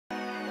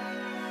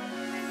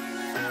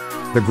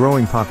The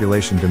growing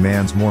population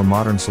demands more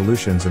modern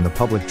solutions in the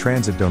public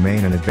transit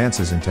domain and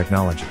advances in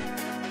technology.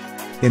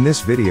 In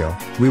this video,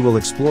 we will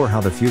explore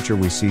how the future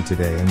we see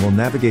today and will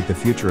navigate the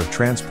future of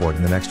transport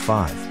in the next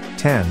 5,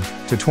 10,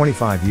 to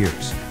 25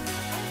 years.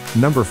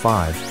 Number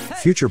 5,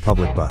 Future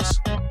Public Bus.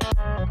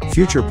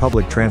 Future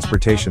Public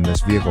Transportation.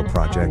 This vehicle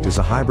project is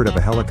a hybrid of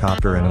a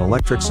helicopter and an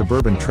electric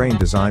suburban train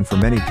designed for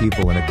many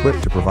people and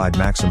equipped to provide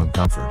maximum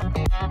comfort.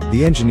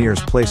 The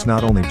engineers place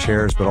not only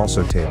chairs but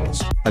also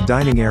tables, a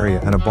dining area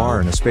and a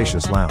bar in a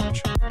spacious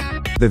lounge.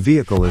 The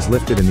vehicle is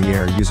lifted in the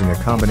air using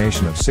a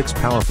combination of 6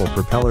 powerful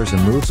propellers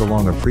and moves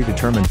along a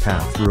predetermined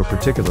path through a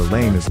particular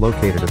lane is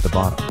located at the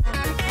bottom.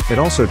 It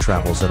also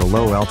travels at a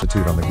low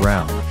altitude on the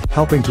ground,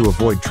 helping to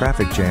avoid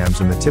traffic jams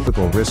and the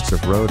typical risks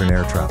of road and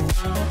air travel.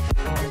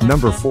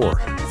 Number 4,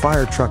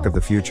 Fire Truck of the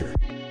Future.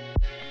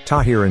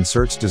 Aethur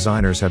Cruise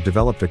designers have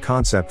developed a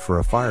concept for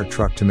a fire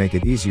truck to make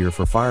it easier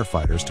for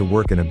firefighters to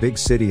work in a big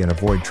city and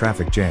avoid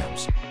traffic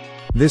jams.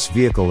 This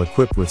vehicle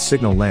equipped with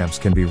signal lamps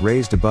can be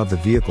raised above the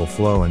vehicle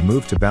flow and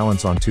moved to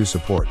balance on 2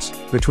 supports,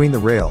 between the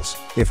rails,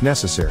 if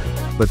necessary,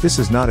 but this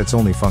is not its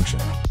only function.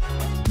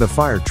 The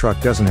fire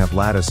truck doesn't have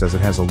lattice as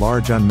it has a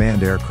large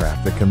unmanned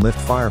aircraft that can lift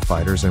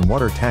firefighters and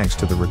water tanks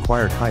to the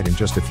required height in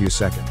just a few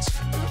seconds.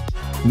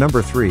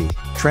 Number 3,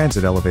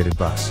 Transit Elevated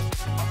Bus.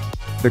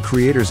 The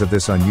creators of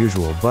this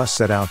unusual bus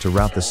set out to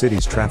route the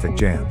city's traffic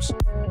jams.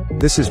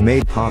 This is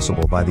made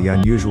possible by the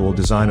unusual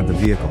design of the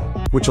vehicle,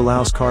 which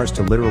allows cars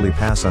to literally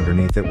pass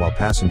underneath it while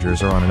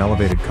passengers are on an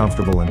elevated,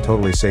 comfortable and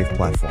totally safe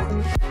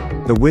platform.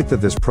 The width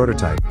of this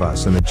prototype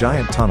bus and the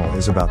giant tunnel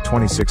is about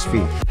 26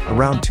 feet,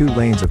 around 2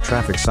 lanes of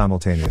traffic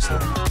simultaneously.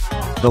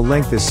 The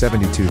length is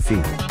 72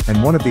 feet,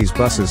 and one of these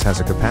buses has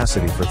a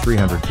capacity for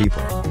 300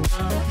 people.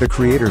 The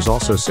creators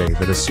also say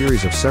that a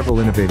series of several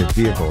innovative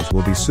vehicles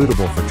will be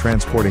suitable for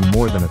transporting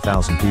more than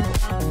 1,000 people.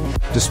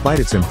 Despite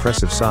its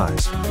impressive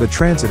size, the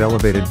transit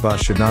elevated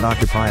bus should not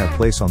occupy a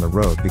place on the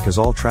road because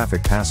all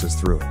traffic passes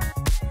through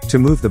it. To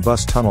move the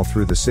bus tunnel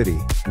through the city,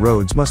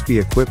 roads must be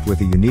equipped with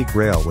a unique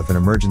rail with an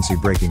emergency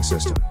braking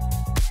system.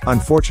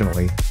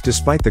 Unfortunately,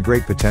 despite the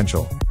great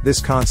potential, this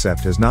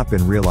concept has not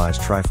been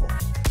realized. Trifle.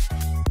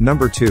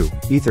 Number 2,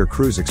 Aethur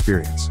Cruise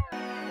Experience.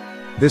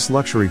 This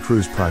luxury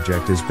cruise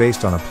project is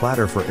based on a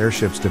platter for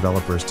airships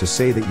developers to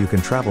say that you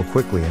can travel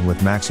quickly and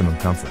with maximum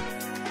comfort.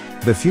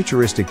 The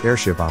futuristic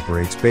airship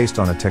operates based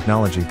on a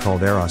technology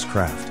called Aethur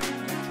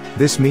Cruise.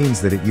 This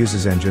means that it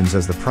uses engines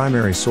as the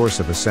primary source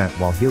of ascent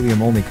while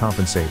helium only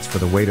compensates for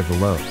the weight of the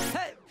load.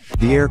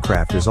 The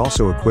aircraft is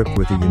also equipped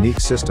with a unique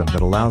system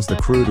that allows the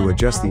crew to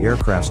adjust the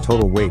aircraft's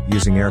total weight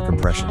using air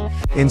compression.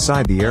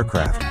 Inside the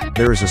aircraft,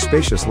 there is a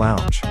spacious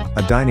lounge,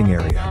 a dining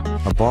area,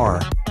 a bar,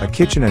 a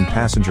kitchen and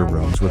passenger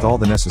rooms with all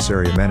the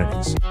necessary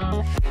amenities.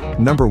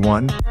 Number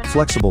 1,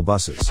 Flexible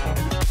Buses.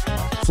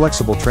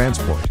 Flexible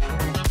transport.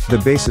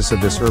 The basis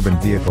of this urban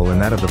vehicle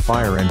and that of the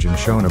fire engine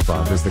shown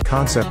above is the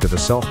concept of a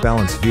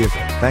self-balanced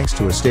vehicle, thanks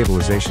to a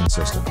stabilization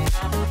system.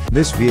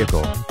 This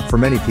vehicle, for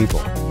many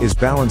people, is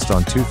balanced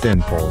on 2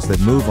 thin poles that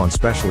move on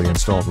specially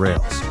installed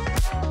rails.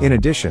 In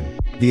addition,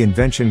 the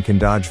invention can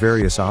dodge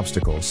various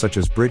obstacles such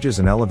as bridges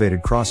and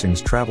elevated crossings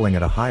traveling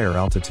at a higher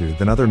altitude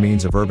than other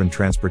means of urban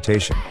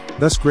transportation,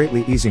 thus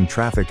greatly easing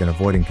traffic and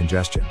avoiding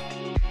congestion.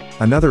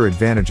 Another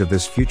advantage of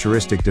this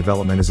futuristic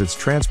development is its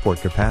transport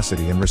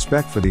capacity and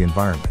respect for the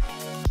environment.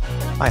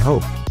 I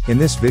hope, in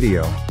this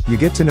video, you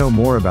get to know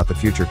more about the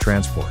future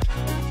transport.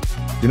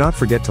 Do not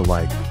forget to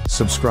like,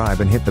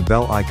 subscribe and hit the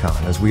bell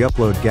icon as we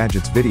upload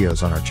Gadget's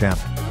videos on our channel.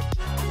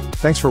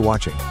 Thanks for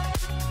watching.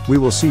 We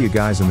will see you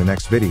guys in the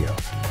next video.